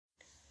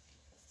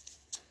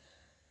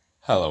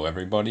Hello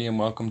everybody and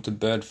welcome to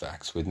Bird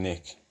Facts with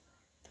Nick.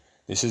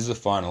 This is the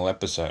final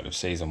episode of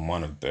Season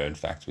 1 of Bird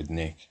Facts with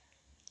Nick.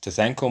 To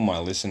thank all my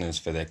listeners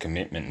for their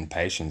commitment and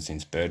patience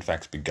since Bird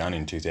Facts begun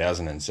in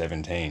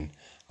 2017,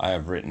 I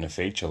have written a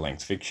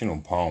feature-length fictional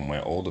poem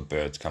where all the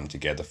birds come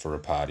together for a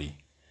party.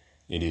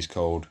 It is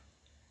called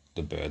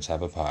The Birds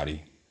Have a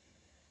Party.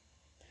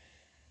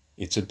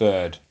 It's a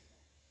bird.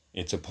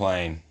 It's a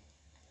plane.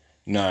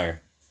 No,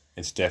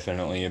 it's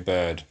definitely a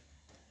bird.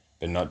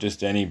 But not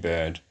just any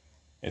bird.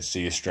 It's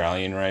the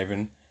Australian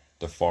raven,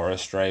 the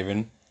forest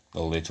raven,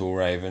 the little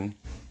raven,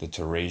 the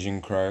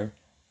Taresian crow,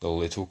 the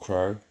little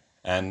crow,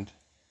 and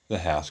the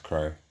house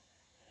crow.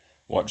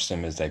 Watch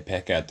them as they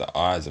peck out the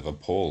eyes of a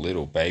poor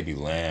little baby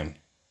lamb.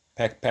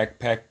 Peck, peck,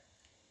 peck.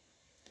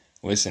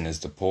 Listen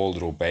as the poor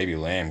little baby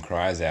lamb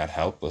cries out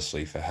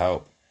helplessly for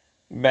help.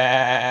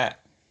 Bah!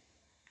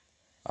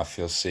 I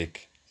feel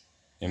sick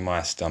in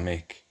my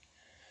stomach.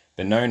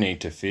 But no need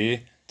to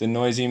fear, the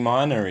noisy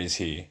miner is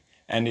here,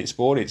 and it's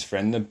brought its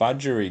friend the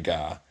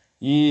budgerigar.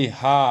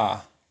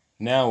 Yee-haw!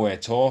 Now we're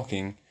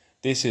talking.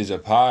 This is a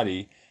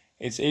party.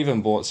 It's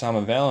even bought some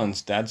of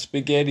Ellen's dad's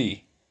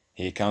spaghetti.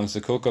 Here comes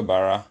the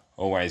kookaburra,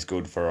 always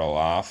good for a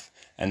laugh,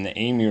 and the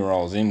emu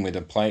rolls in with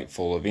a plate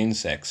full of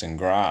insects and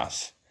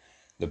grass.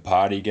 The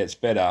party gets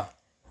better.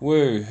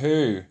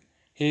 Woo-hoo!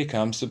 Here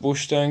comes the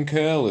bushstone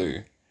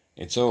curlew.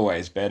 It's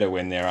always better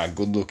when there are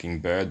good-looking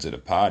birds at a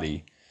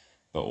party.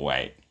 But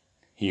wait,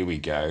 here we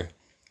go.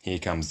 Here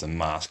comes the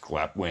masked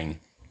lapwing.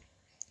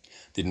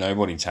 Did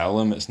nobody tell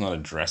them it's not a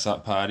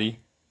dress-up party?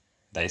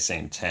 They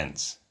seem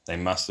tense. They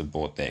must have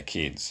brought their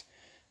kids.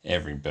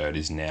 Every bird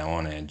is now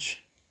on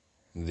edge.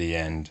 The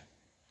end.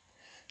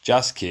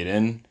 Just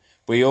kidding.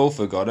 We all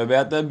forgot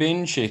about the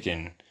bin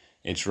chicken.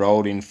 It's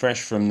rolled in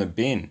fresh from the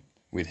bin,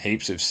 with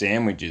heaps of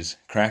sandwiches,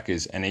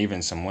 crackers, and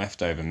even some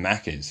leftover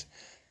Maccas.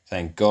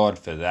 Thank God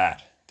for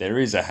that. There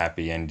is a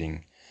happy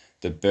ending.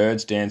 The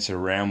birds dance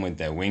around with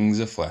their wings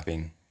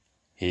a-flapping.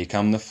 Here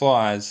come the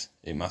flies.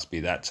 It must be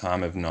that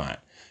time of night.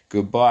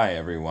 Goodbye,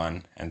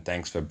 everyone, and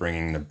thanks for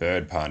bringing the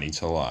bird party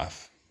to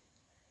life.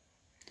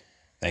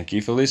 Thank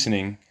you for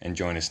listening, and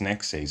join us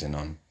next season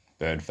on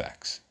Bird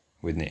Facts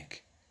with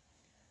Nick.